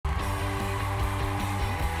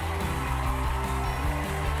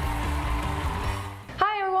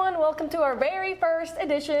welcome to our very first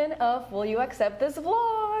edition of Will You Accept This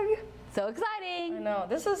Vlog? So exciting! I know,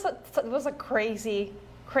 it was a crazy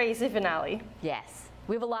finale. Yes,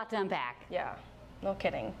 we have a lot to unpack. Yeah, no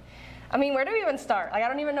kidding. I mean, where do we even start? Like, I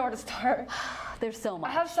don't even know where to start. There's so much.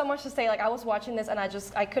 I have so much to say. Like, I was watching this and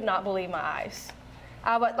I could not believe my eyes.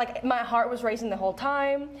 Like, my heart was racing the whole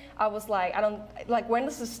time. I was like, when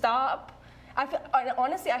does this stop?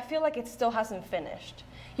 Honestly, I feel like it still hasn't finished.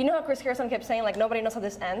 You know how Chris Harrison kept saying, like, nobody knows how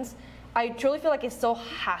this ends? I truly feel like it still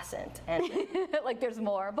hasn't ended. Like, there's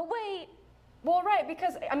more, but wait. Well, right,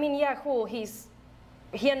 because, I mean, yeah, cool, he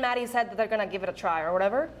and Maddie said that they're gonna give it a try or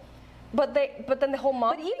whatever. But then the whole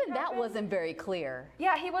mom. But even that wasn't very clear.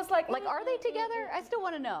 Yeah, he was like, are they together? I still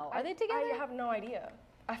want to know. Are they together? I have no idea.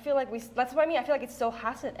 I feel like that's what I mean. I feel like it still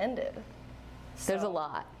hasn't ended. There's a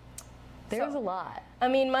lot. There's a lot. I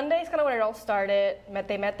mean, Monday's kind of when it all started.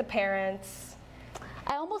 They met the parents.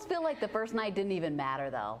 I almost feel like the first night didn't even matter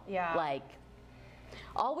though. Yeah. Like,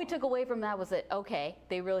 all we took away from that was that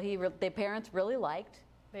their parents really liked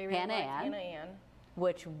Hannah Ann.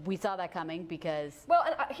 Which we saw that coming because... Well,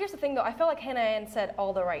 and here's the thing, though. I felt like Hannah Ann said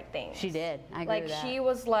all the right things. She did. I agree with that. She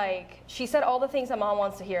was like... She said all the things that mom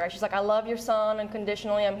wants to hear. She's like, I love your son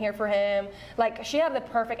unconditionally. I'm here for him. Like, she had the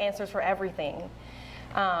perfect answers for everything.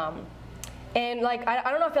 And, like, I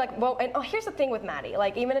don't know, I feel like... Well, and here's the thing with Maddie.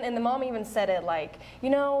 Like, and the mom even said it, like, you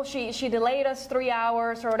know, she delayed us 3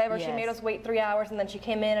 hours or whatever. Yes. She made us wait 3 hours, and then she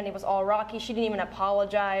came in, and it was all rocky. She didn't even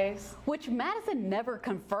apologize. Which Madison never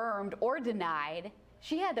confirmed or denied.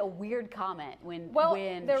 She had a weird comment when she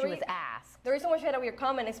was asked. The reason why she had a weird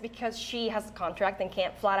comment is because she has a contract and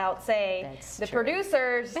can't flat out say the true.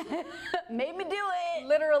 Producers made me do it.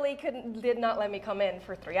 Literally did not let me come in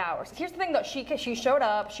for 3 hours. Here's the thing though, she showed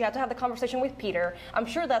up, she had to have the conversation with Peter. I'm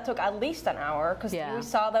sure that took at least an hour because we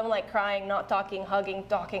saw them like crying, not talking, hugging,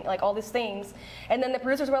 talking, like all these things. And then the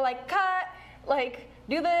producers were like, cut, like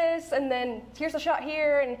do this, and then here's a shot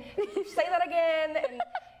here, and say that again,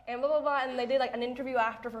 and blah, blah, blah, and they did like an interview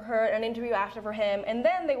after for her, an interview after for him, and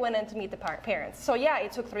then they went in to meet the parents. So yeah,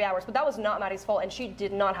 it took 3 hours, but that was not Maddie's fault, and she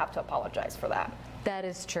did not have to apologize for that. That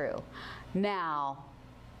is true. Now,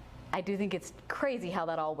 I do think it's crazy how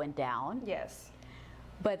that all went down. Yes.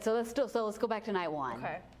 But so let's go back to night one.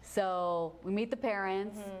 Okay. So we meet the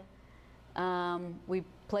parents. Mm-hmm. We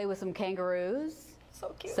play with some kangaroos.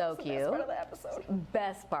 So cute. So That's cute. The best part of the episode.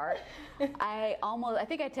 Best part. I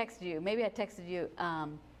think I texted you. Maybe I texted you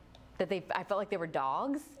that I felt like they were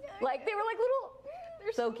dogs. Yeah, like they were like little.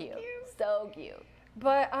 They're so cute. So cute.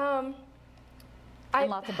 But and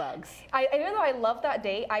lots of bugs. Even though I love that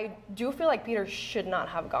date, I do feel like Peter should not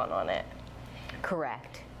have gone on it.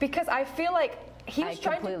 Correct. Because I feel like he was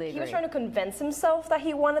trying to convince himself that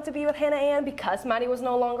he wanted to be with Hannah Ann because Maddie was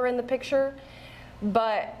no longer in the picture.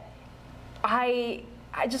 But I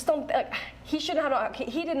just don't. He shouldn't have.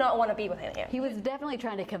 He did not want to be with Hannah Ann. He was definitely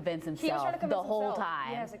trying to convince himself the whole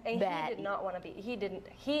time. Yes, and he did not want to be. He didn't.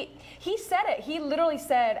 He said it. He literally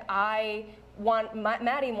said, "I want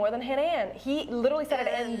Maddie more than Hannah Ann." He literally said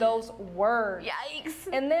it in those words. Yikes!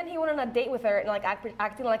 And then he went on a date with her and like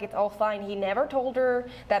acting like it's all fine. He never told her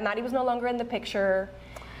that Maddie was no longer in the picture.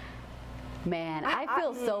 Man, I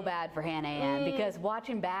feel so bad for Hannah Ann because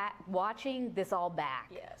watching this all back,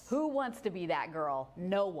 yes. Who wants to be that girl?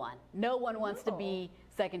 No one. No one wants to be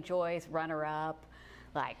second choice, runner up,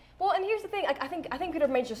 like. Well, and here's the thing. I think Peter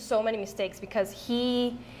made just so many mistakes because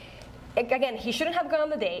he shouldn't have gone on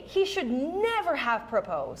the date. He should never have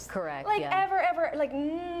proposed. Correct. Like ever. Like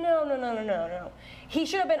no. He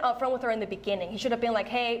should have been upfront with her in the beginning. He should have been like,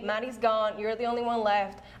 "Hey, Maddie's gone. You're the only one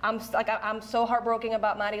left. I'm so heartbroken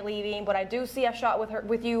about Maddie leaving, but I do see a shot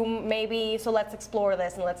with you maybe. So let's explore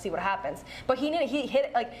this and let's see what happens." But he hit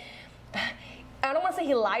it like. I don't want to say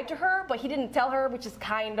he lied to her, but he didn't tell her, which is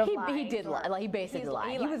kind of lying. He did lie. Like, he basically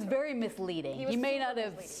lied. He was very misleading. He may not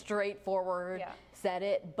have straightforward said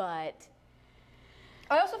it, but.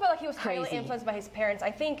 I also felt like he was highly influenced by his parents.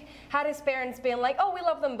 I think had his parents been like, "Oh, we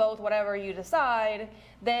love them both, whatever you decide,"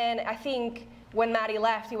 then I think when Maddie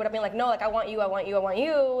left, he would have been like, "No, like I want you,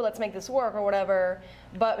 let's make this work," or whatever.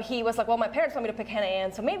 But he was like, "Well, my parents want me to pick Hannah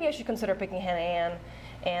Ann, so maybe I should consider picking Hannah Ann,"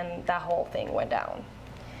 and that whole thing went down.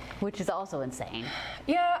 Which is also insane.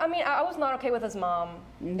 Yeah, I mean, I was not okay with his mom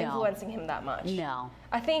influencing him that much. No.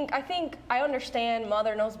 I think I understand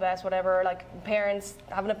mother knows best, whatever, like parents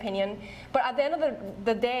have an opinion, but at the end of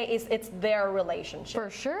the day, it's their relationship.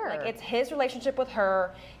 For sure. Like it's his relationship with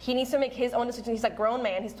her. He needs to make his own decision. He's a grown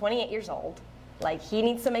man. He's 28 years old. Like, he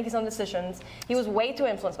needs to make his own decisions. He was way too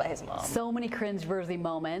influenced by his mom. So many cringe-worthy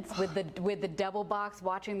moments with the double box,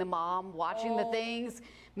 watching the mom, watching the things,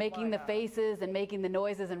 making the faces and making the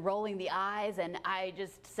noises and rolling the eyes, and I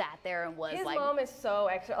just sat there and was his like, mom is so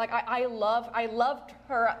extra. Like, I loved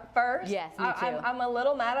her at first. Yes, me too. I'm a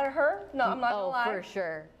little mad at her. No, I'm not gonna lie. Oh, for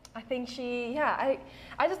sure. I think I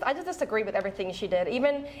just disagree with everything she did.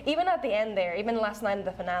 Even at the end there, even last night in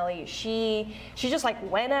the finale, she just like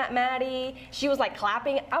went at Maddie. She was like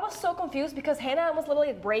clapping. I was so confused because Hannah was literally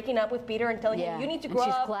like breaking up with Peter and telling him, you need to grow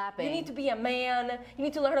up. Clapping. You need to be a man. You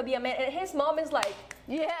need to learn how to be a man. And his mom is like,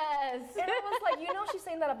 yes. And I was like, she's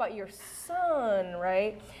saying that about your son,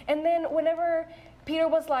 right? And then whenever Peter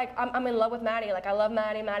was like, I'm in love with Maddie. Like, I love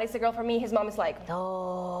Maddie. Maddie's the girl for me. His mom is like,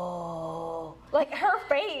 no. Like, her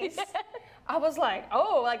face. I was like,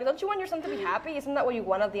 oh, like, don't you want your son to be happy? Isn't that what you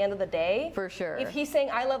want at the end of the day? For sure. If he's saying,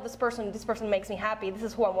 I love this person makes me happy, this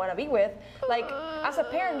is who I want to be with. Like, as a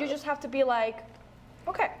parent, you just have to be like,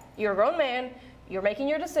 okay, you're a grown man. You're making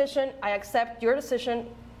your decision. I accept your decision.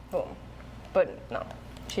 Boom. But no.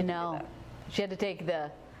 She had to take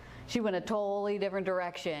she went a totally different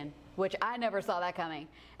direction, which I never saw that coming.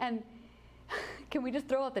 And can we just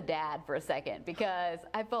throw out the dad for a second? Because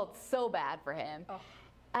I felt so bad for him. Oh.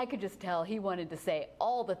 I could just tell he wanted to say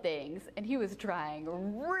all the things, and he was trying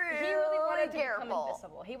really wanted careful. To become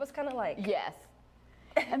invisible. He was kind of like... Yes.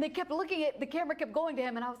 And they kept looking at, the camera kept going to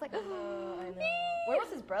him, and I was like... I know. Where was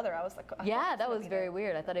his brother? I was like... Yeah, that was very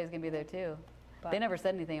weird. I thought he was going to be there, too. But they never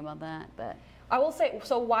said anything about that, but... I will say,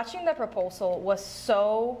 so watching that proposal was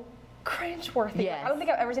so cringeworthy. Yes. I don't think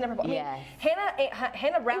I've ever seen a proposal. Yes. I mean,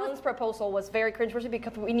 Hannah Brown's proposal was very cringeworthy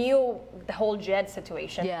because we knew the whole Jed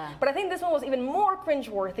situation. Yeah. But I think this one was even more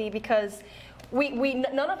cringeworthy because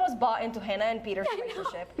none of us bought into Hannah and Peter's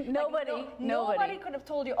relationship. Nobody could have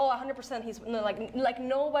told you, oh, 100% he's like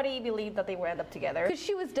nobody believed that they would end up together. Because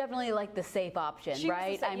she was definitely like the safe option,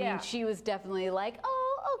 right? I mean, she was definitely like,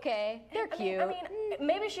 oh, okay, they're cute. I mean,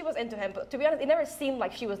 maybe she was into him, but to be honest, it never seemed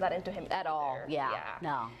like she was that into him at all. Yeah.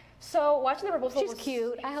 No. So watching the proposal, she's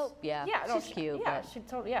cute. I hope. Yeah. Yeah. No, she's cute. Yeah. She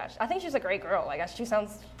totally. Yeah. I think she's a great girl. Like, she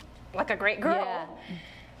sounds like a great girl. Yeah.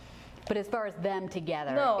 But as far as them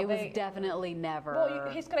together, it was definitely never.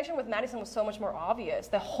 Well, his connection with Madison was so much more obvious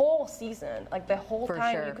the whole season, like the whole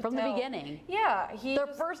time. For sure, from the beginning. Yeah, their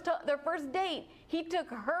first date, he took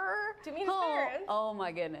her to meet his parents. Oh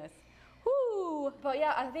my goodness. Woo. But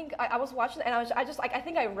yeah, I think I was watching and I just like, I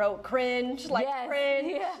think I wrote cringe, like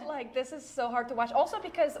cringe, like this is so hard to watch. Also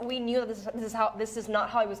because we knew that this is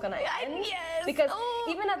not how it was gonna end. Yes. Because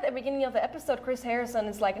even at the beginning of the episode, Chris Harrison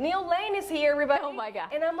is like, Neil Lane is here, everybody. Oh my God.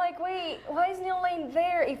 And I'm like, wait, why is Neil Lane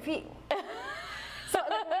there if he? So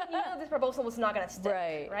like, we knew this proposal was not gonna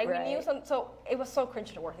stick, right? We knew so it was so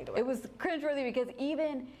cringe-worthy to it. It was cringe-worthy because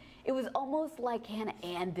even. It was almost like Hannah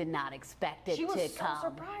Ann did not expect it to come. She was so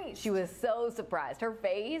surprised. She was so surprised. Her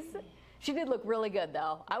face, she did look really good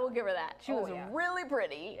though. I will give her that. She was really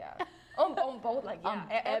pretty. Yeah. On both, like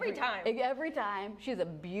every time. Every time. She's a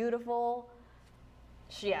beautiful.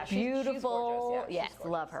 She's beautiful. Gorgeous. Yeah, yes,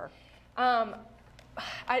 love her.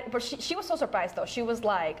 But she was so surprised though. She was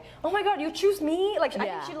like, "Oh my God, you choose me!" Like I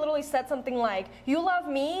think she literally said something like, "You love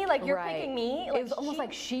me, like you're picking me." Like, it was almost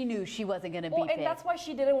like she knew she wasn't going to be picked. And that's why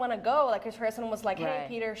she didn't want to go. Like his person was like, "Hey,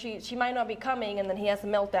 Peter, she might not be coming," and then he has a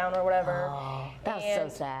meltdown or whatever. Oh, that was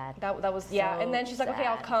so sad. That was And then she's like, "Okay,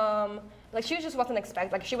 I'll come." Like she just wasn't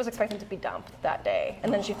she was expecting to be dumped that day,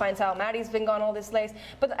 and then she finds out Maddie's been gone all these days.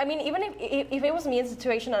 But I mean, even if it was me in the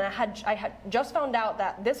situation, and I had just found out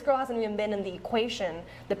that this girl hasn't even been in the equation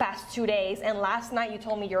the past 2 days, and last night you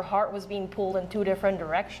told me your heart was being pulled in 2 different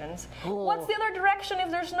directions. Ooh. What's the other direction if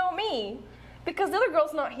there's no me? Because the other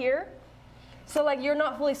girl's not here. So like you're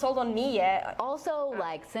not fully sold on me yet. Also,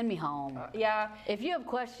 like send me home. Yeah. If you have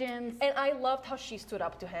questions. And I loved how she stood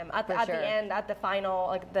up to him at the end, at the final,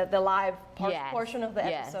 like the live portion of the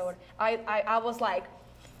episode. I was like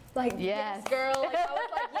yes, girl. Like, I was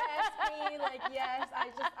like yes, queen. Like yes.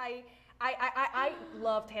 I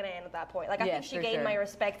loved Hannah Ann at that point. Like I think she gained my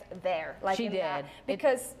respect there. Like she did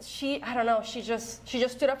because I don't know. She just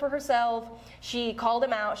stood up for herself. She called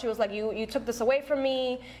him out. She was like, "You took this away from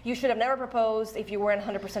me. You should have never proposed if you weren't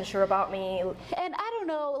 100% sure about me." And I don't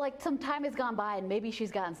know. Like some time has gone by, and maybe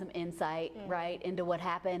she's gotten some insight right into what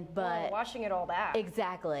happened. But watching it all back,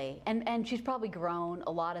 exactly. And she's probably grown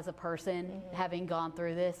a lot as a person having gone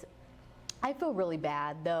through this. I feel really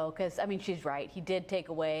bad though, because I mean she's right. He did take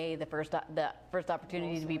away the first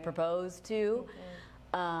opportunity to be proposed to,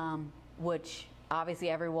 which obviously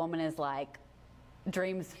every woman is like,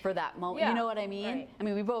 dreams for that moment. Yeah, You know what I mean? right. I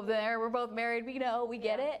mean, we're both get it, we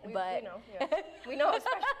get it, but we know, we know,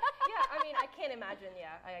 especially, yeah, I mean, I can't imagine,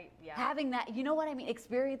 having that, you know what I mean,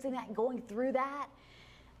 experiencing that and going through that,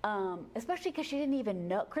 especially because she didn't even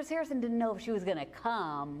know, Chris Harrison didn't know if she was gonna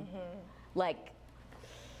come, like.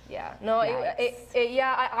 Yeah, no,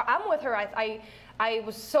 I'm with her. I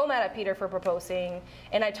was so mad at Peter for proposing,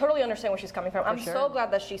 and I totally understand where she's coming from. I'm so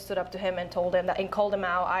glad that she stood up to him and told him that and called him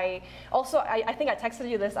out. I think I texted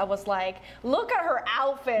you this. I was like, look at her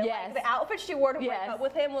outfit. Yes. Like, the outfit she wore to break up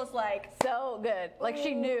with him was like so good. Like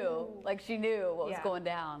she knew what was going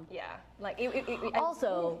down. Yeah. Like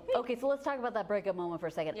also, okay, so let's talk about that breakup moment for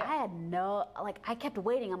a second. Yeah. I had I kept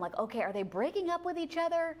waiting. I'm like, okay, are they breaking up with each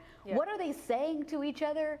other? Yeah. What are they saying to each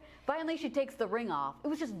other? Finally, she takes the ring off. It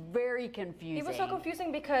was just very confusing. It was so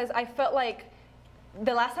confusing because I felt like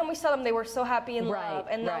the last time we saw them, they were so happy in love,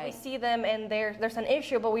 and now we see them and there's an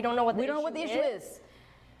issue, but we don't know what the issue is.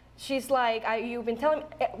 She's like, you've been telling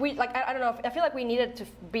me, I don't know, I feel like we needed to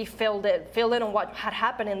be filled in on what had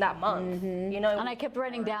happened in that month, you know? And I kept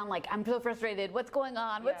writing down, like, I'm so frustrated, what's going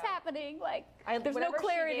on, what's happening, like, there's no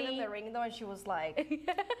clarity. She gave him the ring though, and she was like,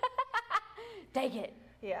 take it.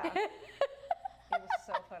 Yeah. It was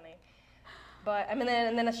so funny. But I mean,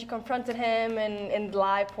 and then as she confronted him in the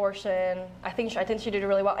live portion, I think she did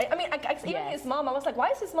really well. I mean, even his mom, I was like,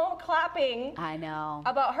 why is his mom clapping? I know.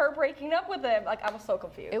 About her breaking up with him. Like, I was so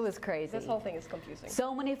confused. It was crazy. This whole thing is confusing.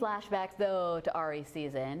 So many flashbacks though to Ari's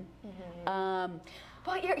season.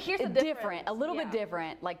 But here's the difference. A little bit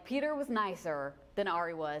different. Like Peter was nicer than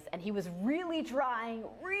Ari was, and he was really trying.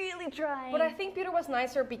 But I think Peter was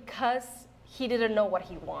nicer because he didn't know what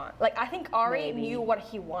he wanted. Like, I think Ari knew what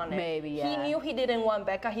he wanted. Maybe, yeah. He knew he didn't want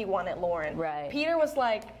Becca, he wanted Lauren. Right. Peter was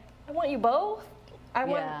like, I want you both. I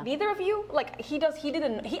want neither of you. Like, I don't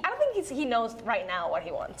think he knows right now what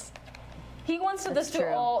he wants. He wants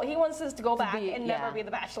he wants us to go back and never be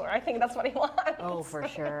the Bachelor. I think that's what he wants. Oh, for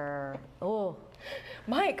sure. Oh.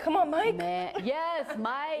 Mike, come on, Mike. Yes,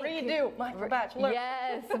 Mike. Redo, Mike for Bachelor.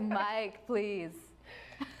 Yes, Mike, please.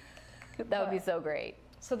 That would be so great.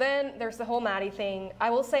 So then there's the whole Maddie thing.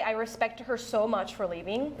 I will say I respected her so much for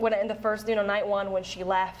leaving. When in the first, night one when she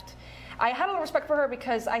left, I had a lot of respect for her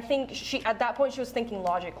because I think at that point she was thinking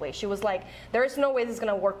logically. She was like, there is no way this is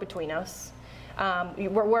gonna work between us.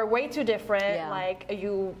 We're way too different. Yeah. Like,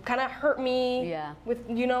 you kind of hurt me with,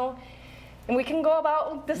 and we can go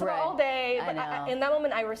about this all day. But in that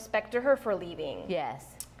moment, I respected her for leaving. Yes.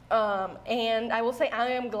 And I will say I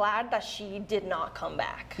am glad that she did not come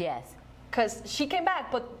back. Yes. Because she came back,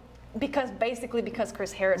 but because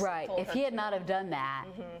Chris Harrison told her if he had not have done that,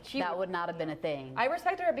 that would not have been a thing. I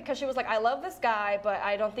respected her because she was like, I love this guy, but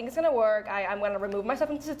I don't think it's gonna work. I'm gonna remove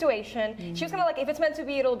myself from the situation. She was kind of like, if it's meant to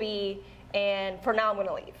be, it'll be, and for now I'm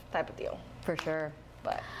gonna leave, type of deal. For sure.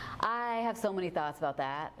 But I have so many thoughts about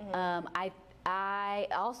that. I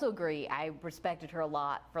also agree. I respected her a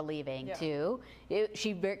lot for leaving too.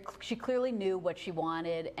 She clearly knew what she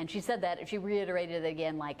wanted, and she said that. She reiterated it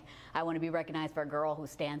again, like, I want to be recognized for a girl who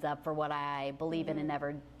stands up for what I believe in and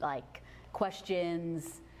never like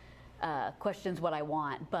questions what I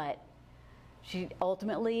want. But she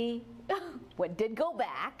ultimately did go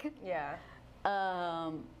back. Yeah.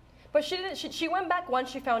 But she didn't. She went back once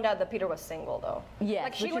she found out that Peter was single, though. Yeah.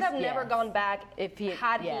 Like, she would have never gone back if he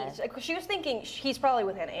had. Like, she was thinking he's probably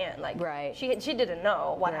with Hannah Ann. Like, she didn't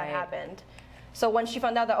know what had happened. So when she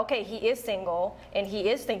found out that he is single and he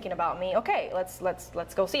is thinking about me, let's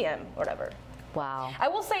go see him, or whatever. Wow. I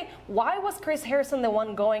will say, why was Chris Harrison the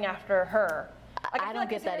one going after her? Like, I don't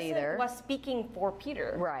get that either. Was speaking for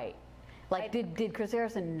Peter. Right. Like, did Chris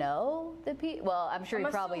Harrison know that Pete? Well, I'm sure he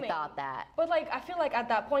probably thought that. But, like, I feel like at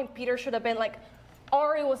that point, Peter should have been like,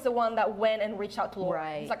 Ari was the one that went and reached out to Lauren.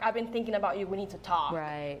 Right. He's like, I've been thinking about you. We need to talk.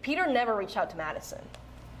 Right. Peter never reached out to Madison.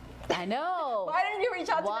 I know. Why didn't you reach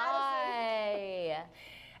out to Madison?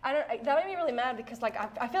 That made me really mad because, like,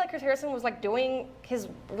 I feel like Chris Harrison was, like, doing his,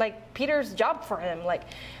 like, Peter's job for him. Like,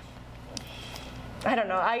 I don't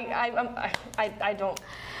know. I don't.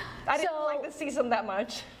 I didn't like the season that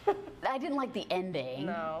much. I didn't like the ending.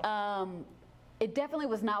 No. It definitely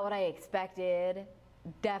was not what I expected.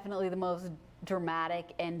 Definitely the most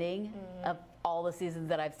dramatic ending of all the seasons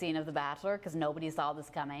that I've seen of The Bachelor, because nobody saw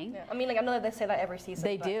this coming. Yeah. I mean, like, I know that they say that every season.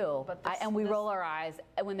 They do. But and we roll our eyes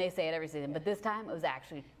when they say it every season. But this time, it was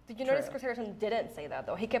actually Did you notice Chris Harrison didn't say that,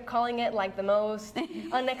 though? He kept calling it, like, the most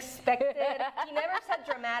unexpected. He never said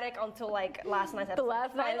dramatic until, like, last night's episode. The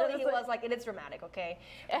last night. Finally, he was like, it is dramatic, okay?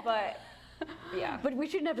 But Yeah. But we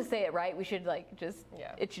shouldn't have to say it, right? We should like just,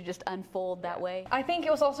 it should just unfold that way. I think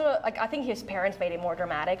it was also, like, I think his parents made it more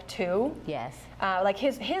dramatic too. Yes. Like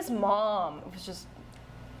his mom was just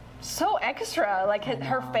so extra, like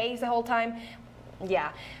her face the whole time.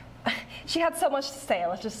 Yeah. She had so much to say,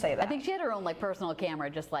 let's just say that. I think she had her own like personal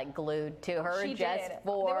camera just like glued to her she just did.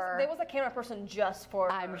 for... There was a camera person just for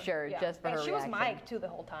her. I'm sure, just for her And she reaction. was mic'd too the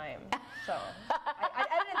whole time. So I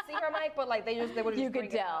didn't see her mic, but like they would just You bring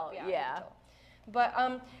could it up. tell, Yeah. yeah. But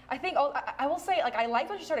I think I will say, like, I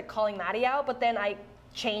liked when she started calling Maddie out, but then I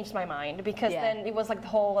changed my mind because then it was like the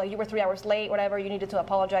whole, like, you were 3 hours late, whatever, you needed to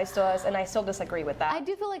apologize to us, and I still disagree with that. I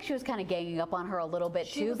do feel like she was kind of ganging up on her a little bit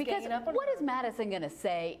too, because what is Madison gonna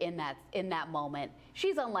say in that moment?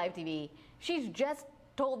 She's on live TV. She's just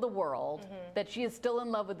told the world that she is still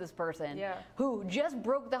in love with this person who just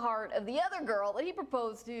broke the heart of the other girl that he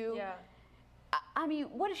proposed to. Yeah. I mean,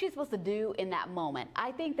 what is she supposed to do in that moment?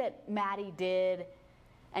 I think that Maddie did,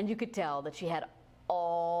 and you could tell that she had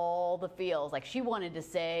all the feels. Like, she wanted to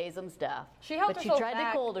say some stuff. She held but herself she tried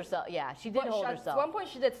back. to hold herself. Yeah, she did hold herself. At one point,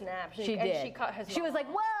 she did snap. She and did. She cut his She was like,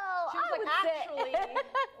 well, she was I like, would actually,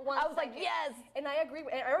 I was like, yes. And I agree.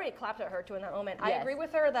 And I already clapped at her too in that moment. Yes. I agree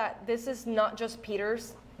with her that this is not just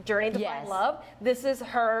Peter's journey to Yes. find love. This is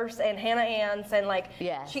hers and Hannah Ann's, and like,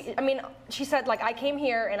 Yes. she said, like, I came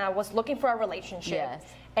here and I was looking for a relationship. Yes.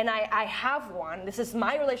 And I have one. This is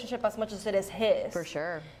my relationship as much as it is his. For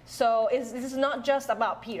sure. So this is not just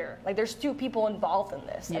about Peter. Like, there's two people involved in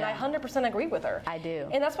this. And I 100% agree with her. I do.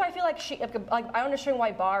 And that's why I feel like I understand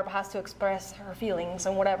why Barb has to express her feelings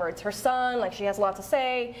and whatever. It's her son, like, she has a lot to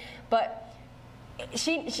say. But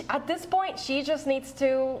she at this point, she just needs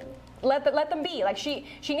to let them be. Like, she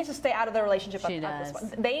needs to stay out of the relationship at this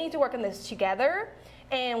point. They need to work on this together.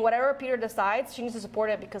 And whatever Peter decides, she needs to support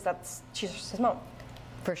it because she's his mom.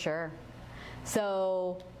 For sure.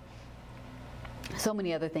 So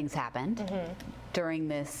many other things happened during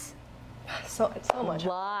this So much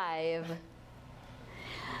live.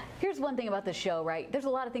 Here's one thing about the show, right? There's a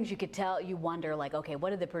lot of things you could tell. You wonder, like, okay,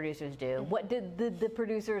 what did the producers do? What did the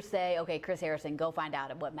producers say? Okay, Chris Harrison, go find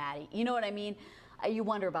out what Maddie. You know what I mean? You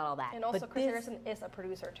wonder about all that. And also, Chris Harrison is a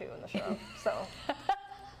producer too in the show.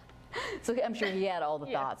 So I'm sure he had all the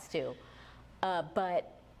thoughts too.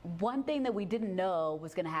 But one thing that we didn't know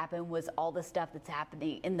was going to happen was all the stuff that's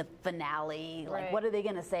happening in the finale. Like, what are they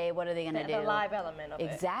going to say? What are they going to do? The live element of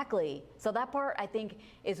it. Exactly. So that part, I think,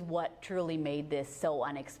 is what truly made this so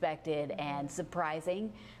unexpected and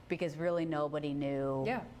surprising, because really nobody knew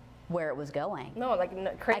where it was going. No,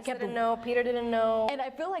 like, Chris didn't know, Peter didn't know. And I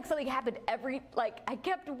feel like something happened I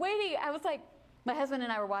kept waiting. I was like, my husband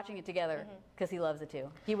and I were watching it together because he loves it too.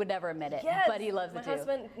 He would never admit it, but he loves it too. My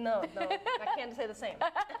husband, no, I can't say the same.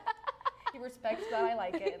 He respects that I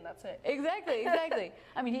like it, and that's it. Exactly.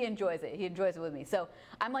 I mean, he enjoys it. He enjoys it with me. So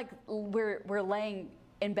I'm like, we're laying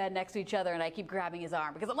in bed next to each other, and I keep grabbing his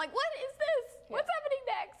arm because I'm like, what is this? What's happening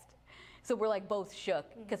next? So we're like both shook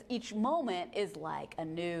because each moment is like a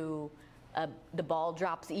new. The ball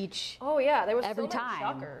drops each. Oh yeah, there was every so many time.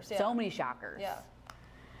 shockers. Yeah. So many shockers. Yeah.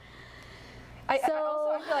 I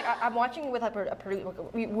also feel like I'm watching it with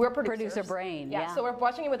we're producers. Producer brain. Yeah. So we're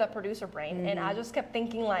watching it with a producer brain, and I just kept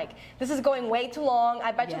thinking, like, this is going way too long.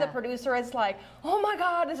 I bet you the producer is like, oh my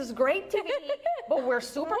God, this is great TV, but we're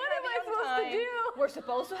super. What am I supposed to do? We're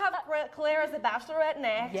supposed to have Claire as the Bachelorette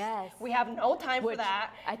next. Yes. We have no time for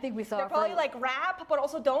that. I think we saw. They're probably like rap, but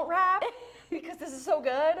also don't rap. Because this is so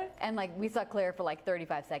good. And like we saw Claire for like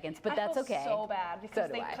 35 seconds, but that's okay. So bad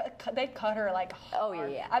because they cut her like hard. Oh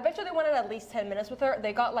yeah. I bet you they wanted at least 10 minutes with her.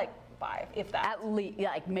 They got like 5, if that. At least,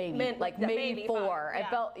 like maybe 4. 5, I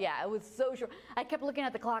felt, it was so short. I kept looking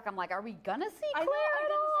at the clock. I'm like, are we gonna see Claire? I did the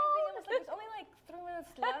same thing. I was like, there's only like 3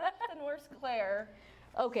 minutes left, and where's Claire?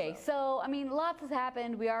 Okay, so I mean, lots has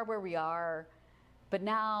happened. We are where we are, but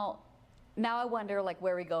now I wonder like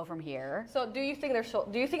where we go from here. So do you think they're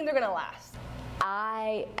gonna last?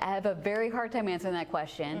 I have a very hard time answering that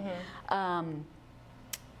question. I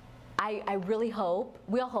really hope,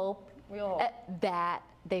 we all hope that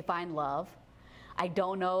they find love. I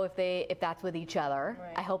don't know if that's with each other.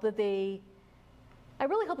 Right. I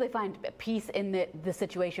really hope they find peace in the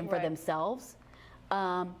situation for themselves.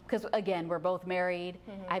 Because again, we're both married.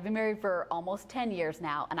 I've been married for almost 10 years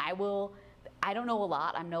now, and I don't know a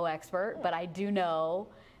lot, I'm no expert, but I do know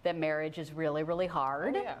that marriage is really, really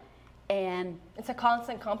hard. Oh, yeah. And it's a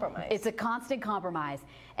constant compromise. It's a constant compromise.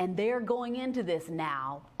 And they're going into this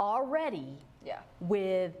now already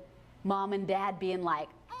with mom and dad being like,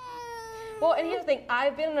 Well, and here's the thing.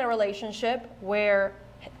 I've been in a relationship where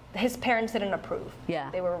his parents didn't approve. Yeah.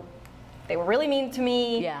 They were really mean to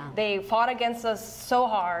me. Yeah. They fought against us so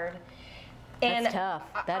hard. And that's tough.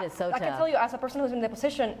 That is so tough. I can tell you, as a person who's in the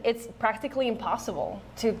position, it's practically impossible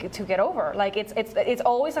to get over. Like it's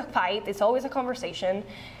always a fight. It's always a conversation.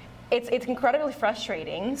 It's incredibly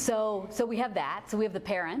frustrating. So we have that. So we have the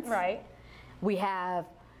parents. Right.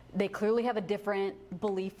 They clearly have a different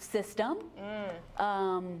belief system.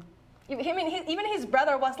 Even his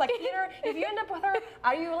brother was like, Peter, if you end up with her,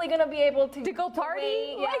 are you really gonna be able to go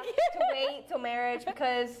party? To wait till marriage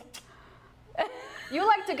because you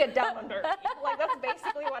like to get down on dirt. Like that's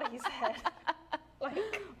basically what he said.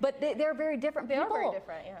 Like, but they're very different people. They are very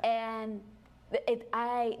different, yeah. And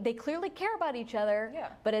they clearly care about each other. Yeah.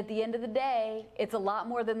 But at the end of the day, it's a lot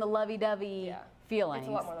more than the lovey-dovey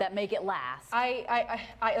feelings that make it last.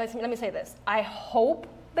 Let me say this. I hope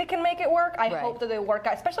they can make it work. I hope that they work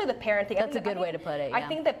out, especially the parent thing. That's a good way to put it. Yeah. I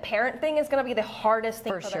think the parent thing is going to be the hardest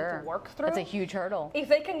thing for them to work through. That's a huge hurdle. If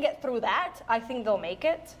they can get through that, I think they'll make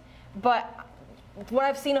it. But what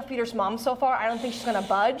I've seen of Peter's mom so far, I don't think she's going to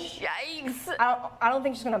budge. Yikes! I don't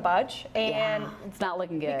think she's going to budge. And it's not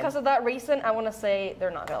looking good. Because of that reason, I want to say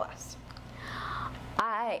they're not going to last.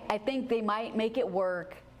 I think they might make it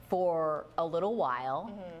work for a little while.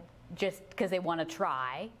 Just because they want to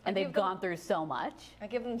try, and they've gone through so much. I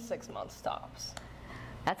give them 6 months tops.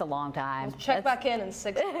 That's a long time. We'll check back in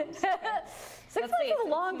 6 months. 6 months is a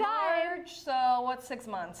long time. March, so what's 6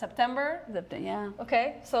 months? September? Yeah.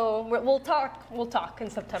 Okay, so we'll talk. We'll talk in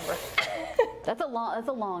September. That's a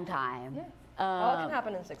long time. Yeah. All can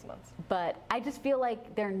happen in 6 months. But I just feel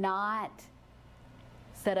like they're not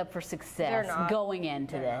set up for success going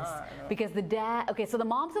into this because the dad. Okay, so the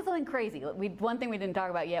mom said something crazy. One thing we didn't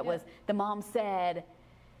talk about yet was the mom said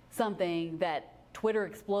something that Twitter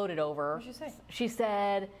exploded over. What did she say? She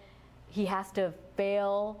said he has to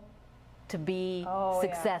fail to be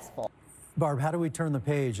successful. Barb, how do we turn the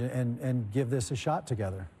page and give this a shot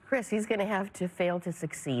together? Chris, he's going to have to fail to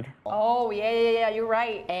succeed. Oh yeah, you're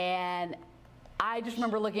right. And I just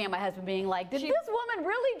remember looking at my husband being like, did this woman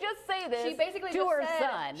really just say this to her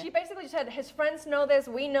son? She basically said, his friends know this,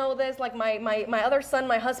 we know this, like my other son,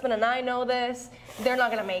 my husband and I know this. They're not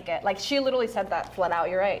going to make it. Like she literally said that flat out.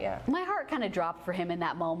 You're right, yeah. My heart kind of dropped for him in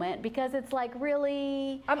that moment because it's like,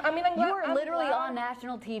 really? I'm glad, you are literally on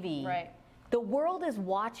national TV. Right. The world is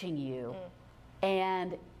watching you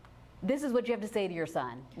and this is what you have to say to your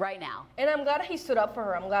son right now. And I'm glad he stood up for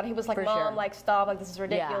her. I'm glad he was like, Mom, like stop, like this is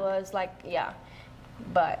ridiculous, like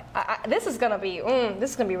But this is gonna be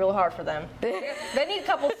real hard for them. They need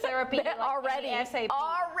couples therapy already.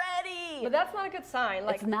 But that's not a good sign.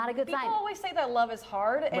 Like, it's not a good sign. People always say that love is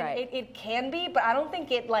hard, and it can be, but I don't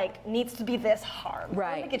think it like needs to be this hard. Right.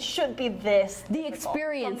 I don't think it should be this. The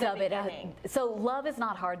experience of it. So love is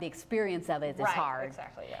not hard. The experience of it is hard.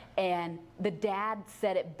 Exactly. Yeah. And the dad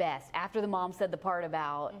said it best after the mom said the part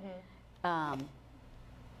about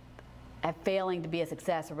failing to be a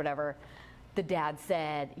success or whatever. The dad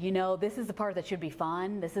said, you know, this is the part that should be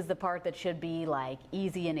fun. This is the part that should be like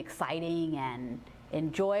easy and exciting and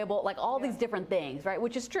enjoyable, like all these different things, right?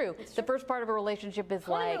 Which is true. The first part of a relationship is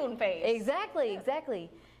honeymoon phase. Exactly.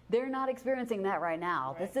 They're not experiencing that right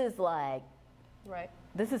now. This is like,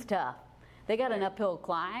 this is tough. They got an uphill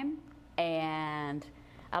climb, and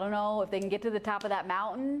I don't know if they can get to the top of that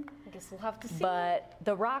mountain. I guess we'll have to see. But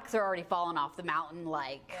the rocks are already falling off the mountain,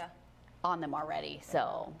 like on them already.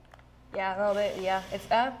 So. Yeah, no, it's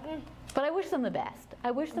But I wish them the best.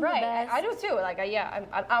 I wish them the best. I do too. Like,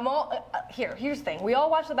 I'm all here's the thing. We all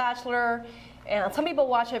watch The Bachelor, and some people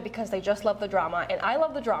watch it because they just love the drama, and I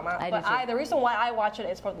love the drama. The reason why I watch it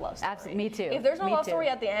is for the love story. Absolutely, me too. If there's no love story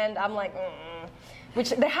at the end, I'm like, which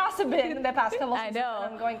there hasn't been in the past couple seasons. I know.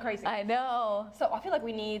 I'm going crazy. I know. So I feel like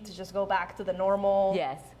we need to just go back to the normal.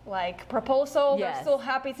 Yes. Like proposal, yes. They're still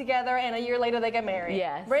happy together, and a year later they get married.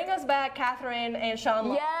 Yes. Bring us back, Catherine and Sean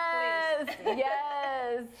Long, yes. please.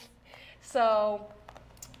 Yes. So,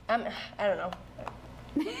 I don't know.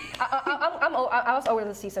 I was over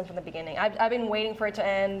the season from the beginning. I've been waiting for it to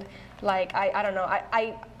end. Like I don't know.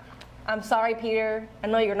 I'm sorry, Peter. I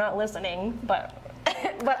know you're not listening, but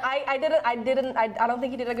I don't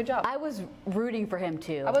think he did a good job. I was rooting for him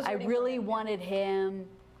too. I really wanted him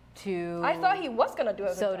to. I thought he was gonna do a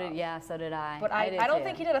good job. So did I. But I don't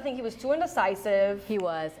think he did. I think he was too indecisive. He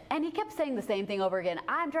was, and he kept saying the same thing over again.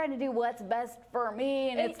 I'm trying to do what's best for me,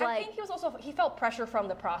 and it's like. I think he felt pressure from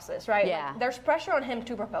the process, right? Yeah. Like, there's pressure on him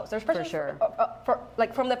to propose. There's pressure for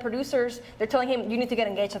sure. From the producers. They're telling him you need to get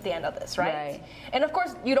engaged at the end of this, right? And of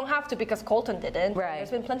course you don't have to because Colton didn't. Right.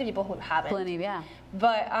 There's been plenty of people who haven't. Plenty, yeah.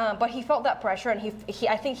 But he felt that pressure, and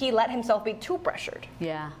I think he let himself be too pressured.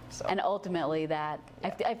 Yeah. So. And ultimately that I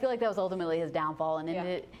feel like that was ultimately his downfall,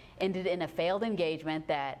 and ended in a failed engagement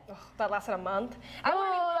that lasted a month.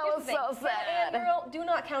 here's the so thing. sad. And girl, do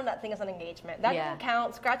not count that thing as an engagement. That Yeah. doesn't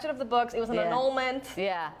count. Scratch it off the books. It was an annulment.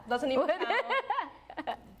 Yeah. Doesn't even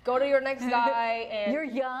count. Go to your next guy and You're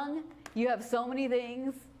young. You have so many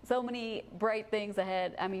things, so many bright things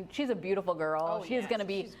ahead. I mean, she's a beautiful girl. Oh, She is yes, going to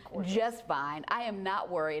be she's gorgeous. just fine. I am not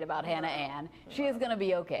worried about Hannah Ann. She is going to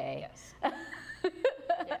be okay. Yes.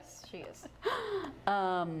 Yes, she is.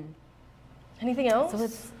 Anything else? So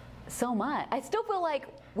it's so much. I still feel like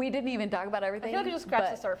we didn't even talk about everything. I feel like we just scratched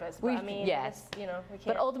but the surface. But I mean, yes. it's, you know, we can't.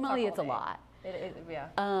 But ultimately, talk it's a all day.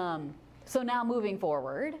 lot. Yeah. So now moving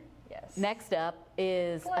forward, Yes. next up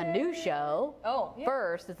is a new show. Oh, yeah.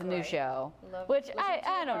 First, it's a new Right. show, Love- which listen I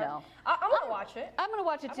to don't her. know. I'm gonna watch it. I'm gonna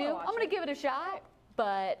watch it I'm too. gonna watch I'm gonna it. give it a shot,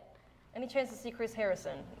 but Any chance to see Chris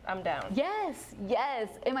Harrison? I'm down. yes.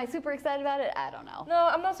 Am I super excited about it? I don't know. No,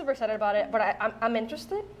 I'm not super excited about it, but I'm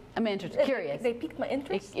interested. I'm interested, curious. They piqued my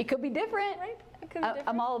interest. It could be different. Right? It could be I'm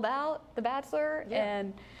different. all about The Bachelor, Yeah.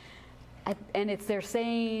 and it's their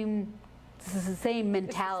same. This is the same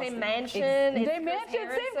mentality. same mansion, Same it's Chris mansion. Same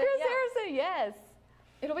Harrison, Chris yeah. Harrison. Yes.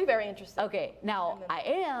 It'll be very interesting. Okay. Now I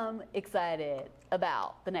am excited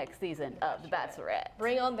about the next season of The Bachelorette.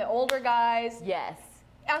 Bring on the older guys. Yes.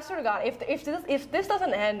 I swear to God, if this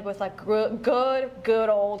doesn't end with like good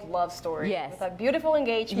old love story, Yes. with like beautiful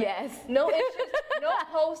engagement, Yes. no issues, no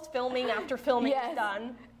post filming after filming Yes. is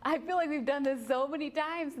done. I feel like we've done this so many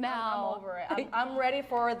times I'm now. over it. I'm ready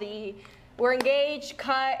for we're engaged,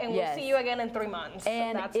 cut, and Yes. we'll see you again in 3 months.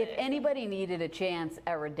 And That's if it. anybody needed a chance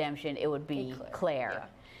at redemption, it would be Claire.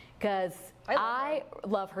 Because I I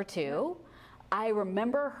love her too. I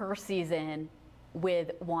remember her season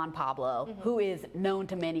with Juan Pablo, Mm-hmm. who is known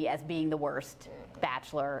to many as being the worst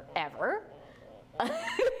bachelor ever.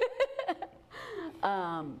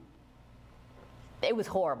 It was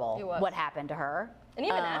horrible It was. what happened to her. And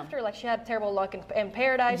even after, like, she had terrible luck in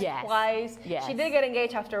Paradise Yes. twice. Yes. She did get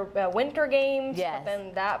engaged after Winter Games, Yes. but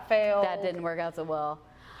then that failed. That didn't work out so well.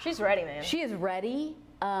 She's ready, man. She is ready.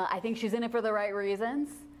 I think she's in it for the right reasons.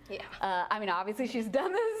 Yeah. I mean, obviously she's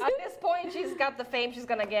done this. At this point, she's got the fame she's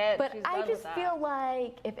gonna get. But She's I done just with feel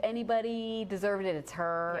like if anybody deserved it, it's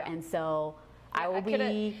her. Yeah. And so I will coulda-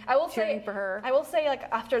 be I will cheering say, for her. I will say, like,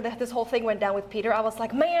 after this whole thing went down with Peter, I was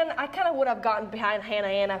like, man, I kind of would have gotten behind Hannah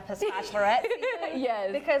Ann as Bachelorette season.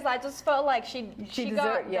 Yes. Because I just felt like she got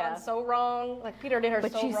deserved- yeah. done so wrong. Like, Peter did her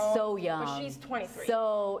But so she's wrong. so young. But she's 23.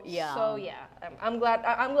 So young. So yeah, I'm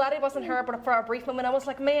glad it wasn't her. But for a brief moment, I was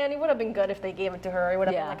like, man, it would have been good if they gave it to her. It would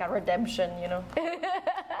have Yeah. been like a redemption, you know.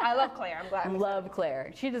 I love Claire. I'm glad. Love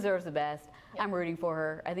Claire. She deserves the best. I'm rooting for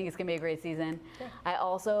her. I think it's going to be a great season. I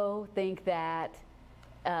also think that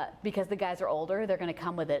because the guys are older, they're going to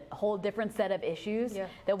come with a whole different set of issues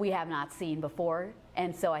that we have not seen before.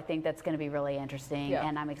 And so I think that's going to be really interesting. Yeah.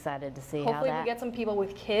 And I'm excited to see how Hopefully that. we get some people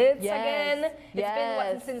with kids Yes. again. It's been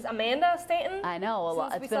Yes. what, since Amanda Stanton? I know, a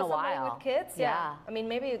lot. Since we It's been saw a somebody while. with kids? Yeah. I mean,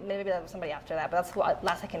 maybe that was somebody after that, but that's what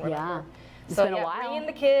last I can remember. Yeah. It's So been a yeah, while. bring in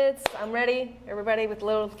the kids. I'm ready. Everybody with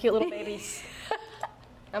cute little babies.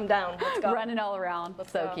 I'm down. Let's go. Running all around.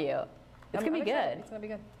 So go. cute. It's I'm going to be excited. good. It's gonna be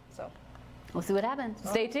good. So We'll see what happens.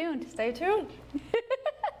 Stay tuned. stay tuned.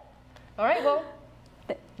 All right. Well,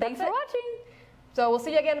 Thanks for it. watching. so we'll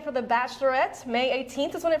see you again for The Bachelorette. May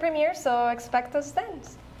 18th is when it premieres. So expect us then.